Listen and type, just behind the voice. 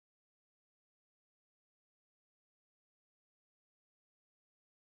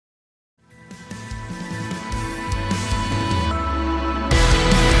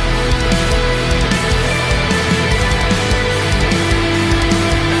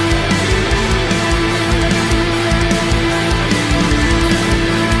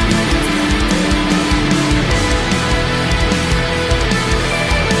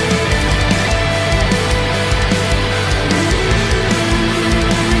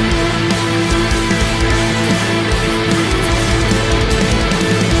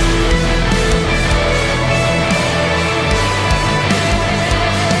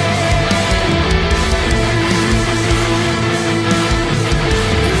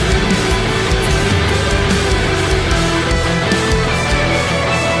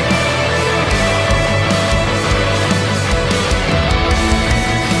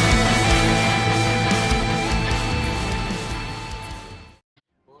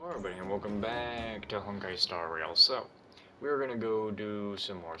everybody, and welcome back to Honkai Star Rail. So, we're gonna go do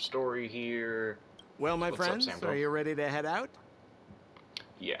some more story here. Well, my What's friends, up, Sampo? are you ready to head out?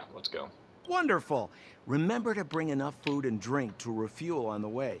 Yeah, let's go. Wonderful! Remember to bring enough food and drink to refuel on the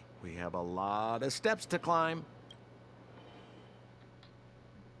way. We have a lot of steps to climb.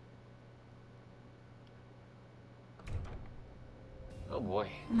 Oh boy,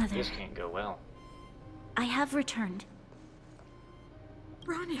 Mother. this can't go well. I have returned.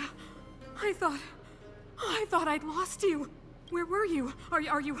 Bronya, I thought I'd lost you. Where were you?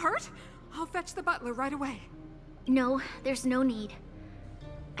 Are you hurt? I'll fetch the butler right away. No, there's no need.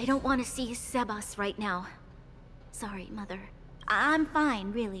 I don't want to see Sebas right now. Sorry, Mother. I'm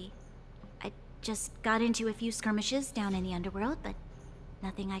fine, really. I just got into a few skirmishes down in the underworld, but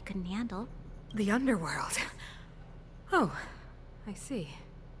nothing I couldn't handle. The underworld. Oh, I see.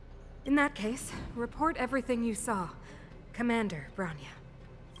 In that case, report everything you saw. Commander Bronya.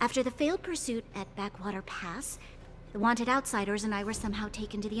 After the failed pursuit at Backwater Pass, the wanted outsiders and I were somehow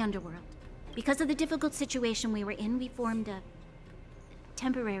taken to the underworld. Because of the difficult situation we were in, we formed a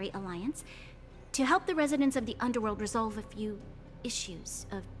temporary alliance to help the residents of the underworld resolve a few issues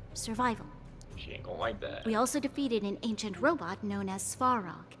of survival. She ain't gonna like that. We also defeated an ancient robot known as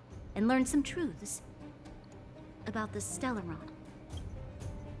Svarog and learned some truths about the Stellaron.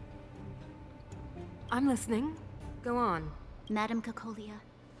 I'm listening. Go on. Madam Cacolia,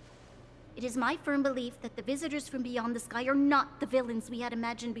 it is my firm belief that the visitors from beyond the sky are not the villains we had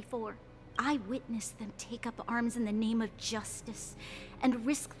imagined before. I witnessed them take up arms in the name of justice and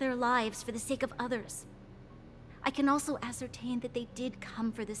risk their lives for the sake of others. I can also ascertain that they did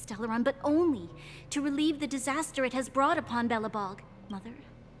come for the Stellaron, but only to relieve the disaster it has brought upon Belobog. Mother,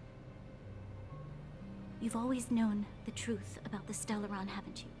 you've always known the truth about the Stellaron,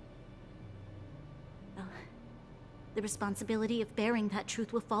 haven't you? Well, the responsibility of bearing that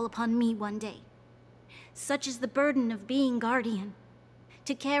truth will fall upon me one day. Such is the burden of being Guardian,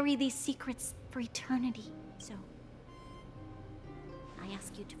 to carry these secrets for eternity. So, I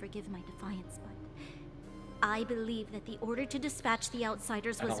ask you to forgive my defiance, but I believe that the order to dispatch the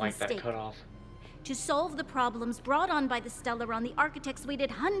outsiders I was don't a like that mistake. cutoff. To solve the problems brought on by the Stellaron, the architects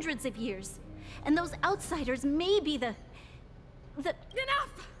waited hundreds of years. And those outsiders may be the...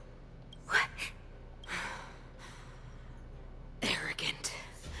 Enough! What? Arrogant.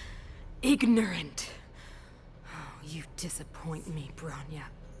 Ignorant. Oh, you disappoint me, Bronya.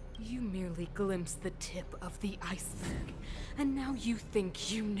 You merely glimpsed the tip of the iceberg, and now you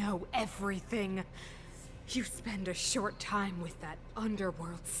think you know everything. You spend a short time with that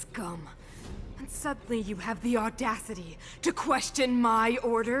underworld scum, and suddenly you have the audacity to question my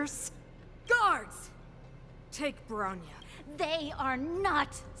orders? Guards! Take Bronya. They are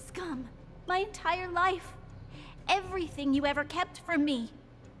not scum. My entire life. Everything you ever kept from me.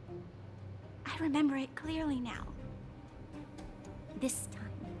 I remember it clearly now.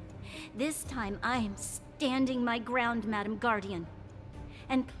 This time I am standing my ground, Madam Guardian.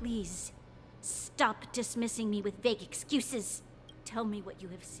 And please, stop dismissing me with vague excuses. Tell me what you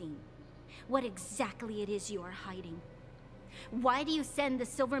have seen. What exactly it is you are hiding. Why do you send the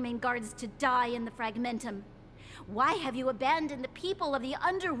Silvermane guards to die in the Fragmentum? Why have you abandoned the people of the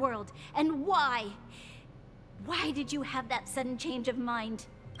underworld? And why? Why did you have that sudden change of mind?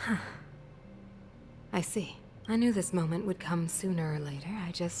 I see. I knew this moment would come sooner or later.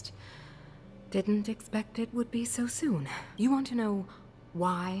 I just didn't expect it would be so soon. You want to know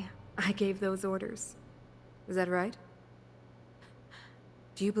why I gave those orders? Is that right?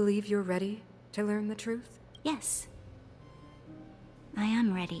 Do you believe you're ready to learn the truth? Yes. I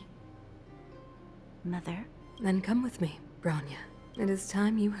am ready. Mother? Then come with me, Bronya. It is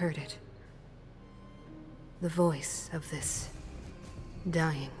time you heard it. The voice of this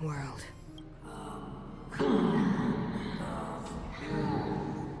dying world.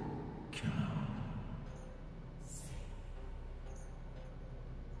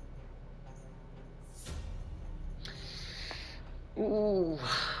 Ooh,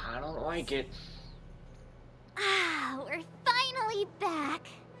 I don't like it. Ah, we're finally back.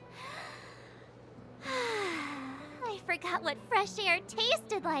 I forgot what fresh air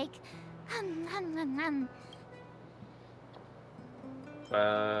tasted like.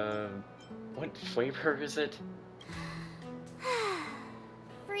 What flavor is it?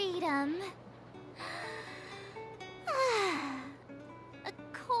 Freedom.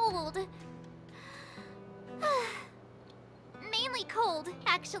 Cold. Mainly cold,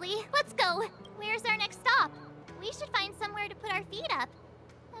 actually. Let's go. Where's our next stop? We should find somewhere to put our feet up.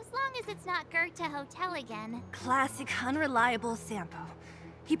 As long as it's not Goethe Hotel again. Classic unreliable Sampo.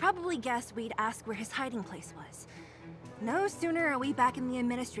 He probably guessed we'd ask where his hiding place was. No sooner are we back in the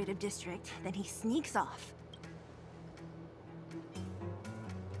administrative district than he sneaks off.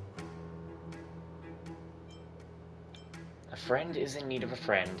 A friend is in need of a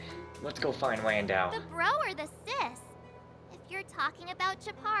friend. Let's go find Landau. The bro or the sis? If you're talking about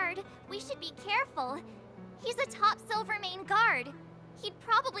Japard, we should be careful. He's a top Silvermane guard. He'd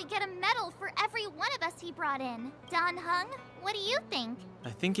probably get a medal for every one of us he brought in. Dan Hung, what do you think? I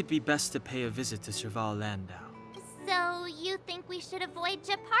think it'd be best to pay a visit to Serval Landau. So, you think we should avoid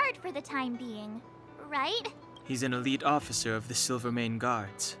Japard for the time being, right? He's an elite officer of the Silvermane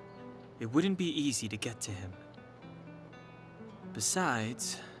Guards. It wouldn't be easy to get to him.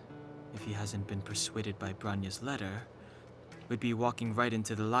 Besides, if he hasn't been persuaded by Branya's letter, we'd be walking right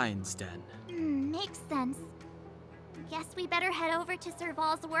into the lion's den. Makes sense. Guess we better head over to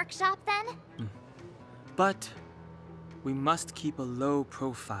Serval's workshop then? But we must keep a low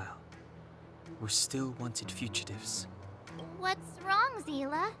profile. We're still wanted fugitives. What's wrong,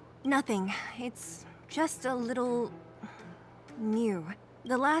 Zila? Nothing. It's just a little... new.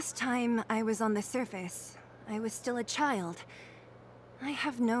 The last time I was on the surface, I was still a child. I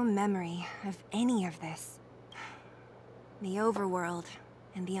have no memory of any of this. The overworld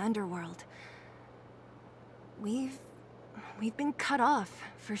and the underworld. We've been cut off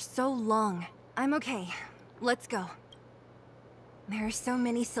for so long. I'm okay. Let's go. There are so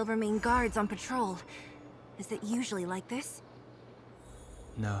many Silvermane guards on patrol. Is it usually like this?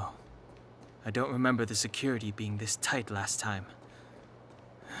 No. I don't remember the security being this tight last time.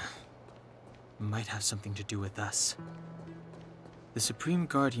 Might have something to do with us. The Supreme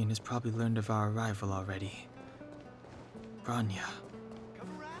Guardian has probably learned of our arrival already. Branya. Come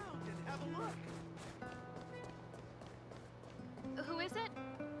around and have a look. Who is it?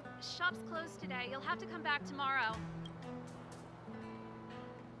 Shop's closed today. You'll have to come back tomorrow.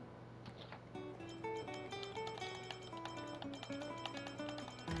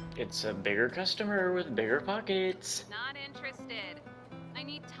 It's a bigger customer with bigger pockets. Not interested. I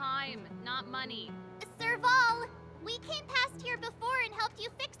need time, not money. Serval! We came past here before and helped you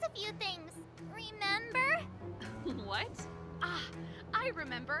fix a few things. Remember? What? Ah, I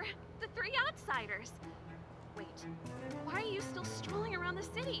remember. The three outsiders. Wait, why are you still strolling around the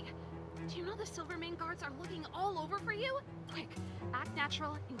city? Do you know the Silvermane guards are looking all over for you? Quick, act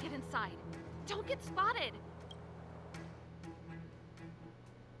natural and get inside. Don't get spotted.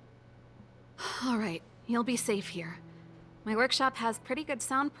 All right, you'll be safe here. My workshop has pretty good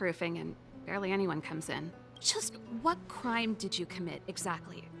soundproofing and barely anyone comes in. Just what crime did you commit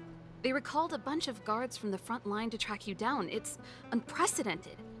exactly? They recalled a bunch of guards from the front line to track you down. It's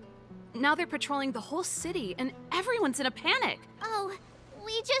unprecedented. Now they're patrolling the whole city and everyone's in a panic. Oh,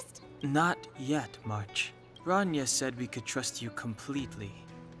 we just... Not yet, March. Branya said we could trust you completely.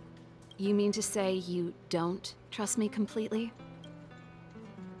 You mean to say you don't trust me completely?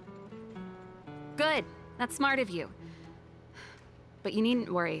 Good. That's smart of you. But you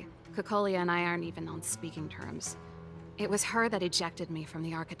needn't worry. Kokolia and I aren't even on speaking terms. It was her that ejected me from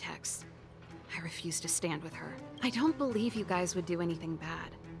the Architects. I refused to stand with her. I don't believe you guys would do anything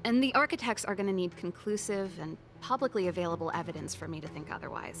bad. And the Architects are gonna need conclusive and publicly available evidence for me to think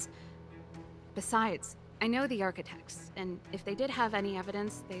otherwise. Besides, I know the Architects, and if they did have any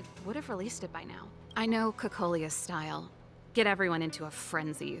evidence, they would have released it by now. I know Kokolia's style. Get everyone into a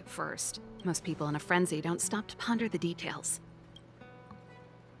frenzy first. Most people in a frenzy don't stop to ponder the details.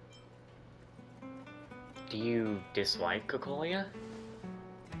 Do you dislike Kokolia?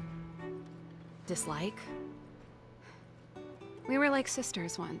 Dislike? We were like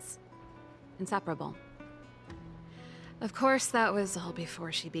sisters once. Inseparable. Of course, that was all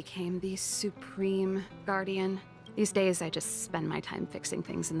before she became the Supreme Guardian. These days, I just spend my time fixing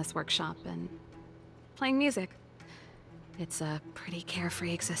things in this workshop and playing music. It's a pretty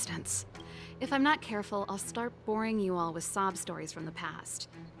carefree existence. If I'm not careful, I'll start boring you all with sob stories from the past.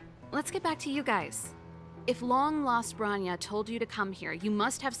 Let's get back to you guys. If long-lost Branya told you to come here, you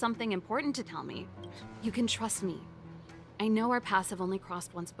must have something important to tell me. You can trust me. I know our paths have only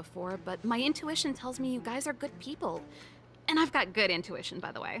crossed once before, but my intuition tells me you guys are good people. And I've got good intuition,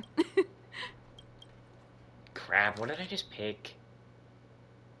 by the way. Crap, what did I just pick?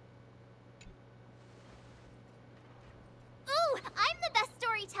 Ooh, I'm the best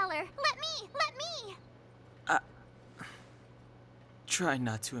storyteller. Let me. Try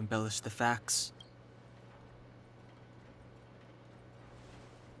not to embellish the facts.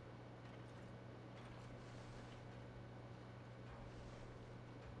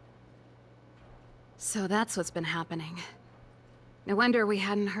 So that's what's been happening. No wonder we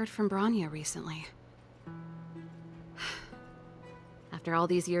hadn't heard from Branya recently. After all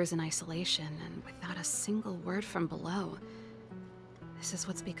these years in isolation and without a single word from below, this is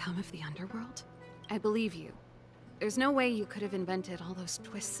what's become of the underworld? I believe you. There's no way you could have invented all those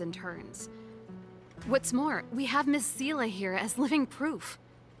twists and turns. What's more, we have Miss Seela here as living proof.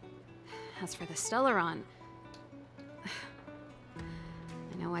 As for the Stellaron,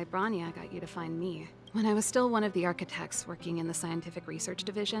 I know why Branya got you to find me. When I was still one of the architects working in the scientific research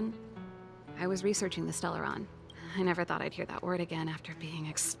division, I was researching the Stellaron. I never thought I'd hear that word again after being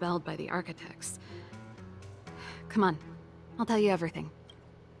expelled by the architects. Come on, I'll tell you everything.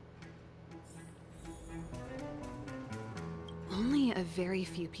 Only a very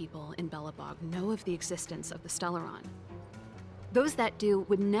few people in Belobog know of the existence of the Stellaron. Those that do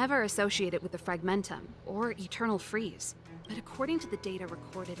would never associate it with the Fragmentum or Eternal Freeze. But according to the data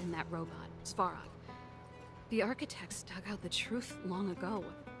recorded in that robot, Svarog, the architects dug out the truth long ago.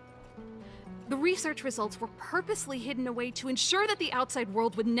 The research results were purposely hidden away to ensure that the outside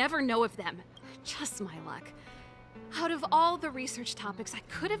world would never know of them. Just my luck. Out of all the research topics I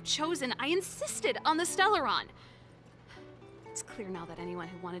could have chosen, I insisted on the Stellaron. It's clear now that anyone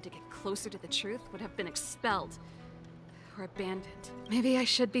who wanted to get closer to the truth would have been expelled or abandoned. Maybe I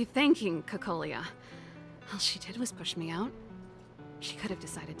should be thanking Cocolia. All she did was push me out. She could have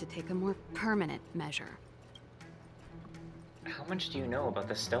decided to take a more permanent measure. How much do you know about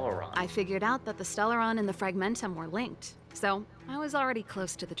the Stellaron? I figured out that the Stellaron and the Fragmentum were linked, so I was already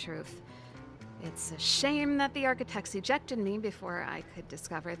close to the truth. It's a shame that the architects ejected me before I could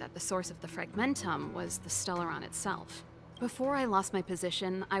discover that the source of the Fragmentum was the Stellaron itself. Before I lost my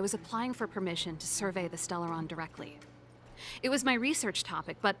position, I was applying for permission to survey the Stellaron directly. It was my research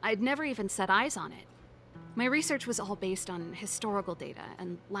topic, but I'd never even set eyes on it. My research was all based on historical data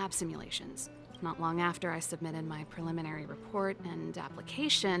and lab simulations. Not long after I submitted my preliminary report and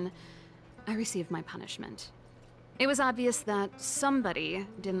application, I received my punishment. It was obvious that somebody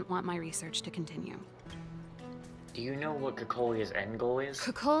didn't want my research to continue. Do you know what Cocolia's end goal is?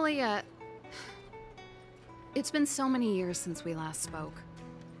 Cocolia... It's been so many years since we last spoke.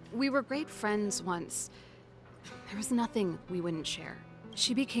 We were great friends once. There was nothing we wouldn't share.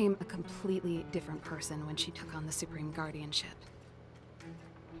 She became a completely different person when she took on the Supreme Guardianship.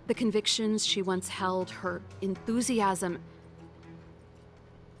 The convictions she once held, her enthusiasm,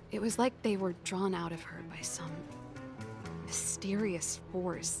 it was like they were drawn out of her by some mysterious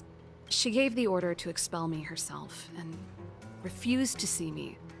force. She gave the order to expel me herself and refused to see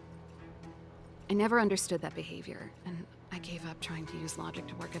me. I never understood that behavior, and I gave up trying to use logic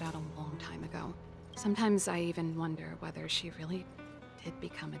to work it out a long time ago. Sometimes I even wonder whether she really did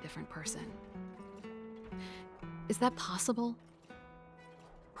become a different person. Is that possible?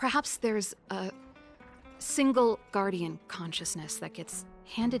 Perhaps there's a single guardian consciousness that gets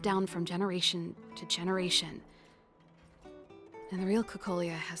handed down from generation to generation, and the real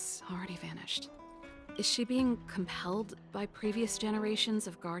Cocolia has already vanished. Is she being compelled by previous generations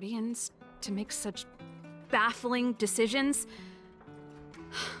of guardians to make such baffling decisions?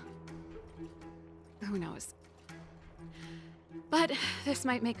 Who knows? But this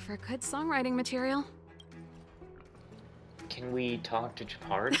might make for good songwriting material. Can we talk to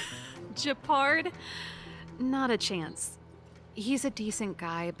Japard? Japard? Not a chance. He's a decent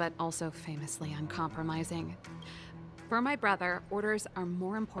guy, but also famously uncompromising. For my brother, orders are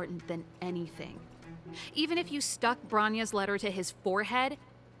more important than anything. Even if you stuck Branya's letter to his forehead,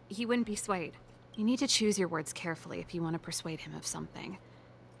 he wouldn't be swayed. You need to choose your words carefully if you want to persuade him of something.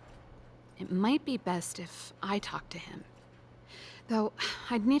 It might be best if I talk to him. Though,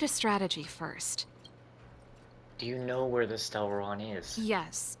 I'd need a strategy first. Do you know where the Stellaron is?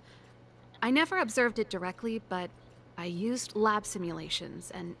 Yes. I never observed it directly, but I used lab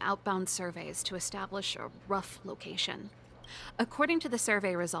simulations and outbound surveys to establish a rough location. According to the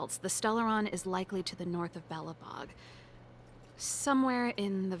survey results, the Stellaron is likely to the north of Belobog, somewhere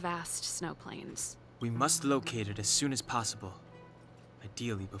in the vast snow plains. We must locate it as soon as possible.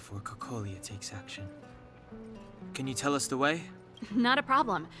 Ideally before Cocolia takes action. Can you tell us the way? Not a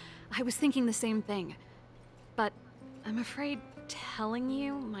problem. I was thinking the same thing. But I'm afraid telling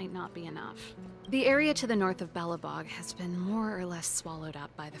you might not be enough. The area to the north of Belobog has been more or less swallowed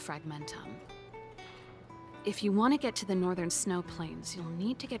up by the Fragmentum. If you want to get to the northern snow plains, you'll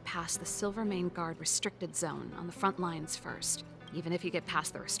need to get past the Silvermane Guard restricted zone on the front lines first. Even if you get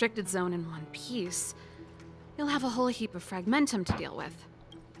past the restricted zone in one piece, you'll have a whole heap of Fragmentum to deal with.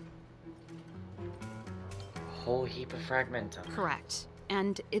 A whole heap of Fragmentum. Correct.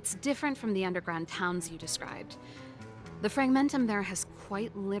 And it's different from the underground towns you described. The Fragmentum there has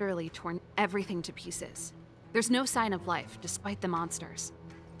quite literally torn everything to pieces. There's no sign of life, despite the monsters.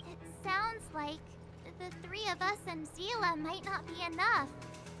 It sounds like The three of us and Zila might not be enough.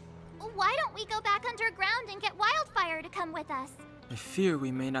 Why don't we go back underground and get Wildfire to come with us? I fear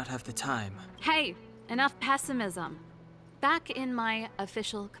we may not have the time. Hey, enough pessimism. Back in my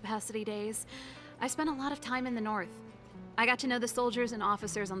official capacity days, I spent a lot of time in the north. I got to know the soldiers and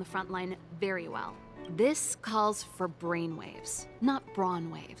officers on the front line very well. This calls for brainwaves, not brawn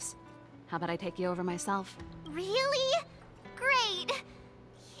waves. How about I take you over myself? Really? Great.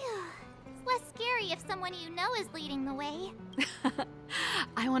 Phew. It's less scary if someone you know is leading the way.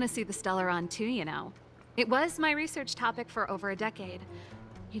 I want to see the Stellaron too, you know. It was my research topic for over a decade.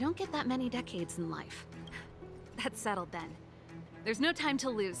 You don't get that many decades in life. That's settled then. There's no time to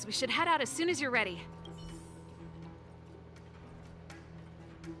lose. We should head out as soon as you're ready.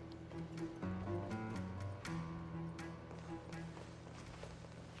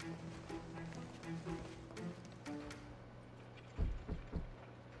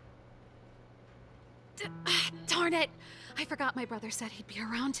 Darn it! I forgot my brother said he'd be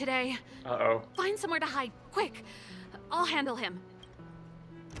around today. Uh-oh. Find somewhere to hide, quick! I'll handle him.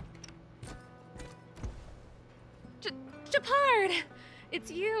 Japard! It's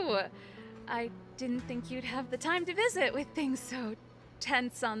you! I didn't think you'd have the time to visit with things so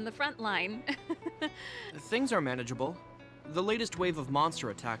tense on the front line. Things are manageable. The latest wave of monster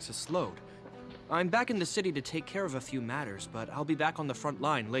attacks has slowed. I'm back in the city to take care of a few matters, but I'll be back on the front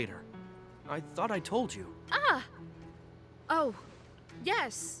line later. I thought I told you. Ah! Oh,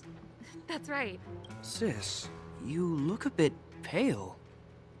 yes. That's right. Sis, you look a bit pale.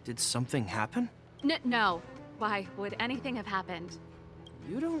 Did something happen? No. Why would anything have happened?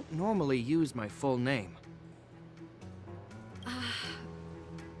 You don't normally use my full name.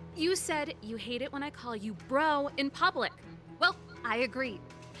 You said you hate it when I call you bro in public. Well, I agree.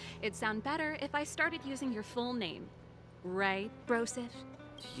 It'd sound better if I started using your full name. Right, Brosif?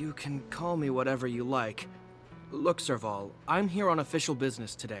 You can call me whatever you like. Look, Serval, I'm here on official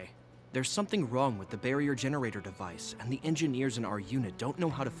business today. There's something wrong with the barrier generator device, and the engineers in our unit don't know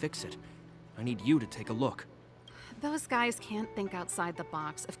how to fix it. I need you to take a look. Those guys can't think outside the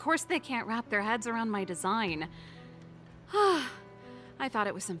box. Of course they can't wrap their heads around my design. I thought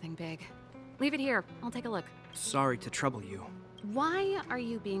it was something big. Leave it here. I'll take a look. Sorry to trouble you. Why are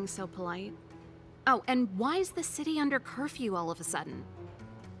you being so polite? Oh, and why is the city under curfew all of a sudden?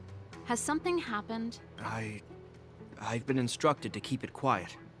 Has something happened? I've been instructed to keep it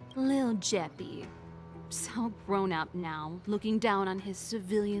quiet. Lil Jeppy. So grown up now, looking down on his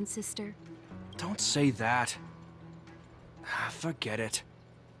civilian sister. Don't say that. Forget it.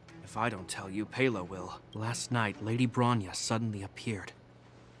 If I don't tell you, Pela will. Last night, Lady Bronya suddenly appeared.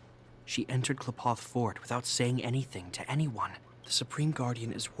 She entered Klapoth Fort without saying anything to anyone. The Supreme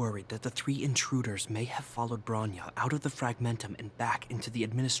Guardian is worried that the 3 intruders may have followed Bronya out of the Fragmentum and back into the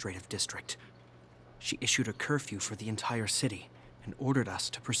administrative district. She issued a curfew for the entire city and ordered us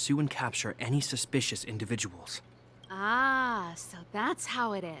to pursue and capture any suspicious individuals. Ah, so that's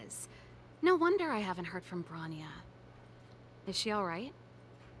how it is. No wonder I haven't heard from Bronya. Is she all right?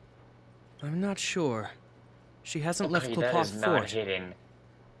 I'm not sure. She hasn't left That Klapoth is not Fort. hidden.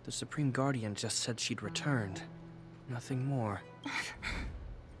 The Supreme Guardian just said she'd returned. Nothing more.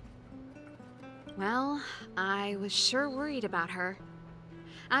 Well, I was sure worried about her.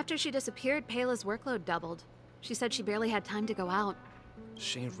 After she disappeared, Pela's workload doubled. She said she barely had time to go out.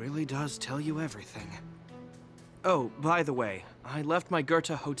 She really does tell you everything. Oh, by the way, I left my Goethe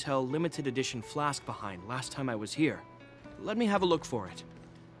Hotel limited edition flask behind last time I was here. Let me have a look for it.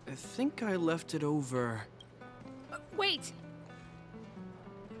 I think I left it over... Wait!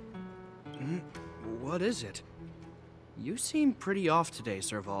 What is it? You seem pretty off today,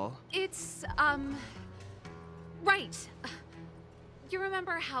 Serval. It's, right. You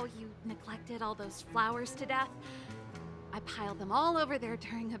remember how you neglected all those flowers to death? I piled them all over there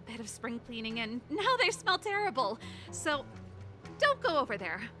during a bit of spring cleaning, and now they smell terrible. So, don't go over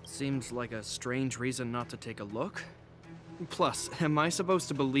there. Seems like a strange reason not to take a look. Plus, am I supposed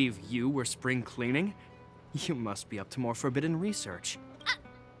to believe you were spring cleaning? You must be up to more forbidden research.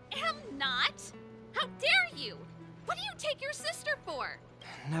 Am not. How dare you? What do you take your sister for?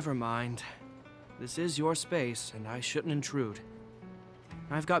 Never mind. This is your space, and I shouldn't intrude.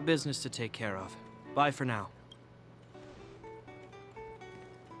 I've got business to take care of. Bye for now.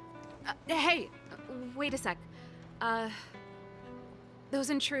 Hey, wait a sec. Those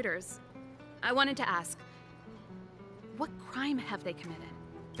intruders. I wanted to ask, what crime have they committed?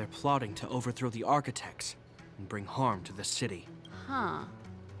 They're plotting to overthrow the architects and bring harm to the city. Huh.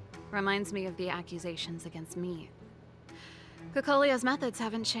 Reminds me of the accusations against me. Kokolia's methods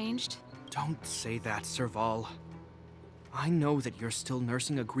haven't changed. Don't say that, Serval. I know that you're still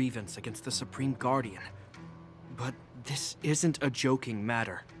nursing a grievance against the Supreme Guardian, but this isn't a joking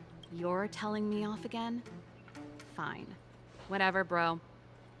matter. You're telling me off again? Fine. Whatever, bro.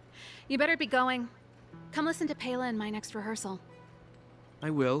 You better be going. Come listen to Pela in my next rehearsal. I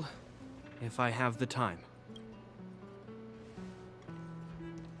will, if I have the time.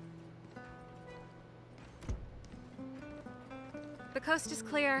 The coast is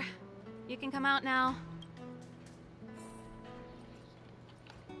clear. You can come out now.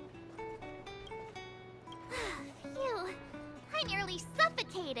 Phew, I nearly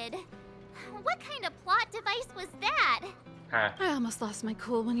suffocated. What kind of plot device was that? Huh. I almost lost my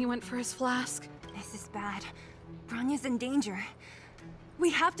cool when he went for his flask. This is bad. Bronya's in danger. We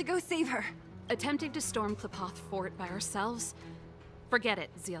have to go save her. Attempting to storm Klipoth Fort by ourselves? Forget it,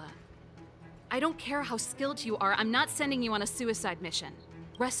 Zila. I don't care how skilled you are, I'm not sending you on a suicide mission.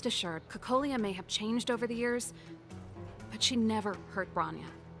 Rest assured, Cocolia may have changed over the years, but she never hurt Bronya.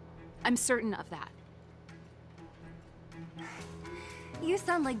 I'm certain of that. You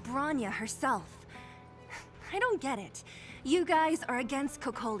sound like Bronya herself. I don't get it. You guys are against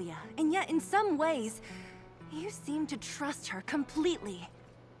Cocolia, and yet in some ways, you seem to trust her completely.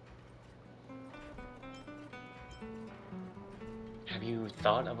 Have you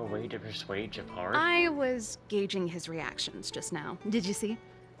thought of a way to persuade Japar? I was gauging his reactions just now. Did you see?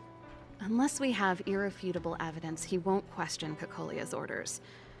 Unless we have irrefutable evidence, he won't question Cocolia's orders.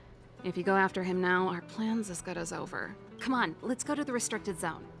 If you go after him now, our plan's as good as over. Come on, let's go to the restricted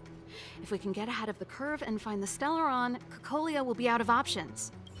zone. If we can get ahead of the curve and find the Stellaron, Cocolia will be out of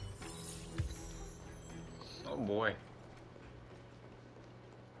options. Oh boy.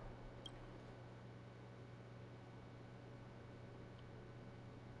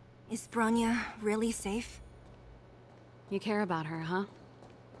 Is Bronya really safe? You care about her, huh?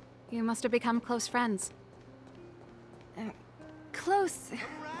 You must have become close friends. Close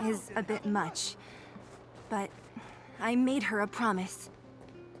is a bit much, but I made her a promise.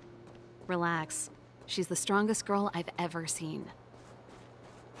 Relax. She's the strongest girl I've ever seen.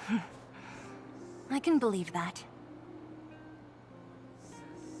 I can believe that.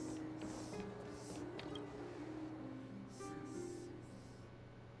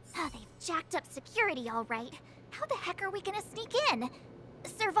 Oh, they've jacked up security all right. How the heck are we gonna sneak in?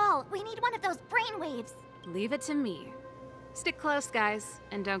 Serval, we need one of those brainwaves. Leave it to me. Stick close, guys,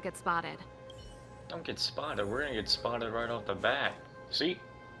 and don't get spotted. Don't get spotted. We're gonna get spotted right off the bat. See?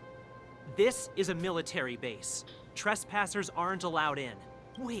 This is a military base. Trespassers aren't allowed in.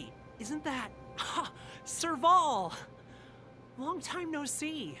 Wait, isn't that... Ha! Serval! Long time no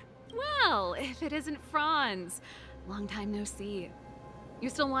see. Well, if it isn't Franz. Long time no see. You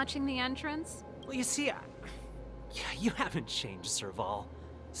still watching the entrance? Well, you see, you haven't changed, Serval.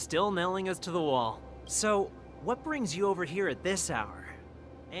 Still nailing us to the wall. So, what brings you over here at this hour?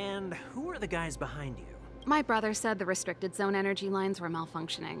 And who are the guys behind you? My brother said the restricted zone energy lines were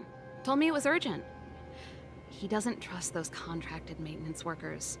malfunctioning. Told me it was urgent. He doesn't trust those contracted maintenance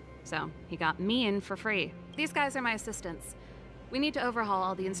workers, so he got me in for free. These guys are my assistants. We need to overhaul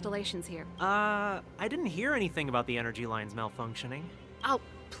all the installations here. I didn't hear anything about the energy lines malfunctioning. Oh,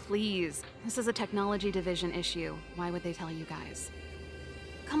 please. This is a technology division issue. Why would they tell you guys?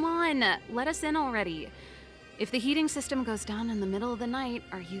 Come on, let us in already. If the heating system goes down in the middle of the night,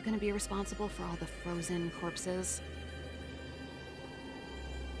 are you gonna be responsible for all the frozen corpses?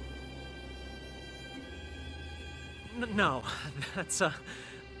 No, that's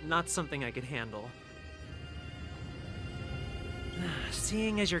not something I could handle.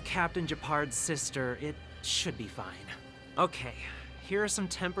 Seeing as you're Captain Japard's sister, it should be fine. Okay, here are some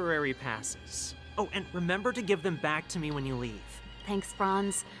temporary passes. Oh, and remember to give them back to me when you leave. Thanks,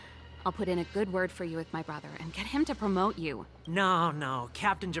 Franz. I'll put in a good word for you with my brother and get him to promote you. No,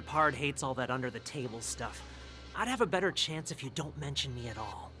 Captain Japard hates all that under-the-table stuff. I'd have a better chance if you don't mention me at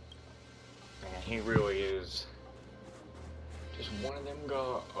all. Man, he really is. Just one of them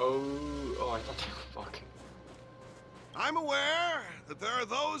go. Oh, I thought they were fucking. I'm aware that there are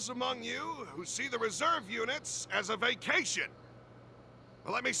those among you who see the reserve units as a vacation.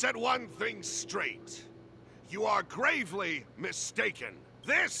 Well, let me set one thing straight. You are gravely mistaken.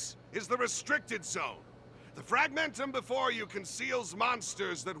 This is the restricted zone. The fragmentum before you conceals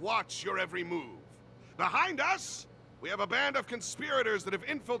monsters that watch your every move. Behind us, we have a band of conspirators that have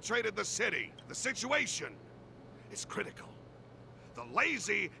infiltrated the city. The situation is critical. The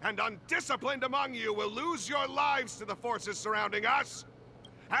lazy and undisciplined among you will lose your lives to the forces surrounding us.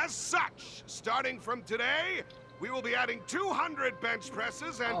 As such, starting from today, we will be adding 200 bench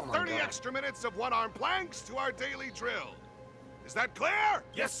presses and 30 extra minutes of one-arm planks to our daily drill. Is that clear?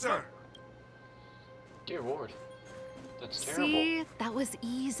 Yes, sir. Dear Lord. That's terrible. See? That was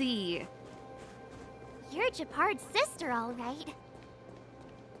easy. You're Japard's sister, all right.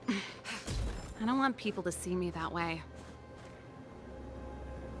 I don't want people to see me that way.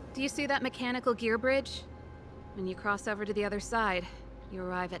 Do you see that mechanical gear bridge? When you cross over to the other side, you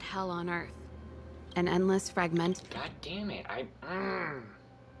arrive at Hell on Earth. An endless fragment. God damn it,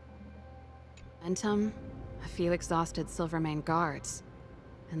 Momentum, a few exhausted Silvermane guards,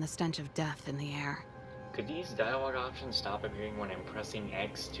 and the stench of death in the air. Could these dialogue options stop appearing when I'm pressing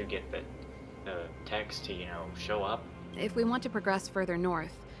X to get the text to, you know, show up? If we want to progress further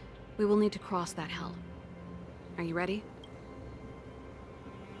north, we will need to cross that hell. Are you ready?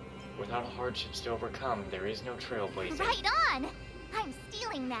 Without hardships to overcome, there is no trailblazing. Right on! I'm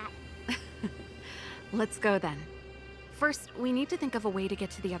stealing that. Let's go then. First, we need to think of a way to get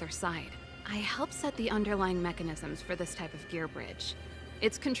to the other side. I helped set the underlying mechanisms for this type of gear bridge.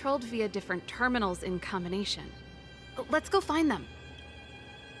 It's controlled via different terminals in combination. Let's go find them.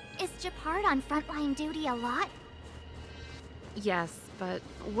 Is Japard on frontline duty a lot? Yes, but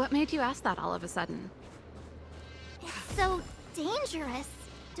what made you ask that all of a sudden? It's so dangerous.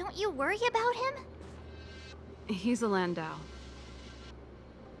 Don't you worry about him? He's a Landau.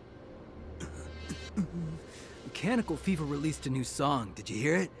 Mechanical Fever released a new song. Did you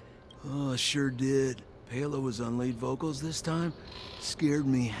hear it? Oh, sure did. Palo was on lead vocals this time. Scared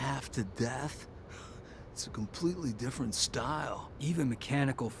me half to death. It's a completely different style. Even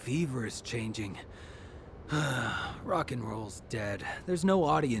Mechanical Fever is changing. Rock and roll's dead. There's no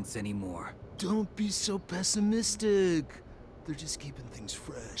audience anymore. Don't be so pessimistic. They're just keeping things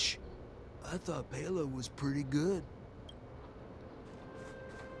fresh. I thought Palo was pretty good.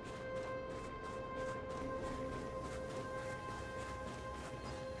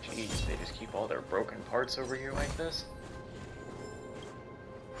 Jeez, they just keep all their broken parts over here like this?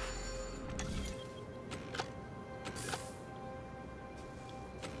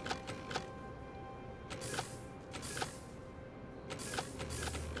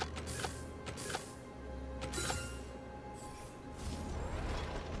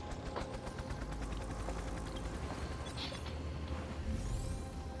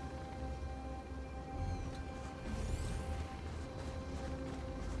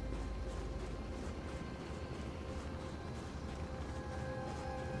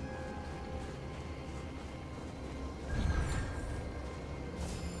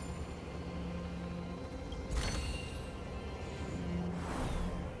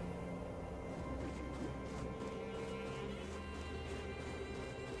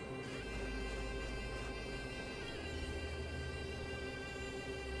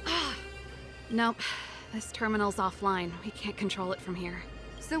 Nope. This terminal's offline. We can't control it from here.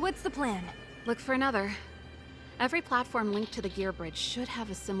 So what's the plan? Look for another. Every platform linked to the gear bridge should have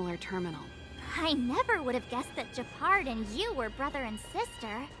a similar terminal. I never would have guessed that Japard and you were brother and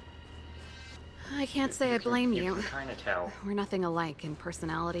sister. I can't say I blame You you. can kind of tell. We're nothing alike in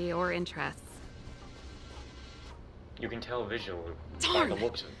personality or interests. You can tell visually by Darn! the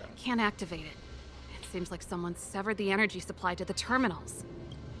looks of them. Can't activate it. It seems like someone severed the energy supply to the terminals.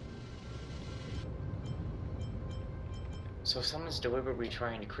 So someone's deliberately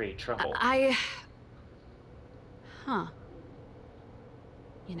trying to create trouble. Huh.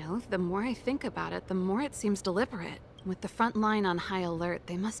 You know, the more I think about it, the more it seems deliberate. With the front line on high alert,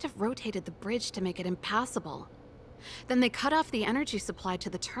 they must have rotated the bridge to make it impassable. Then they cut off the energy supply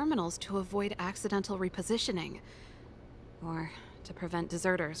to the terminals to avoid accidental repositioning. Or to prevent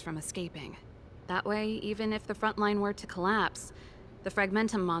deserters from escaping. That way, even if the front line were to collapse, the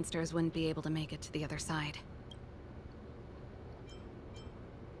Fragmentum monsters wouldn't be able to make it to the other side.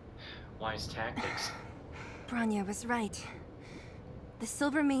 Wise tactics. Bronya was right. The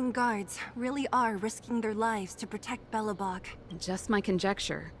Silvermane guards really are risking their lives to protect Belobog. Just my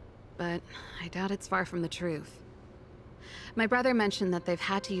conjecture, but I doubt it's far from the truth. My brother mentioned that they've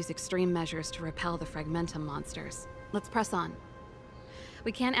had to use extreme measures to repel the Fragmentum monsters. Let's press on.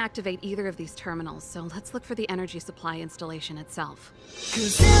 We can't activate either of these terminals, so let's look for the energy supply installation itself.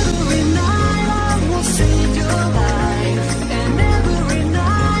 'Cause every night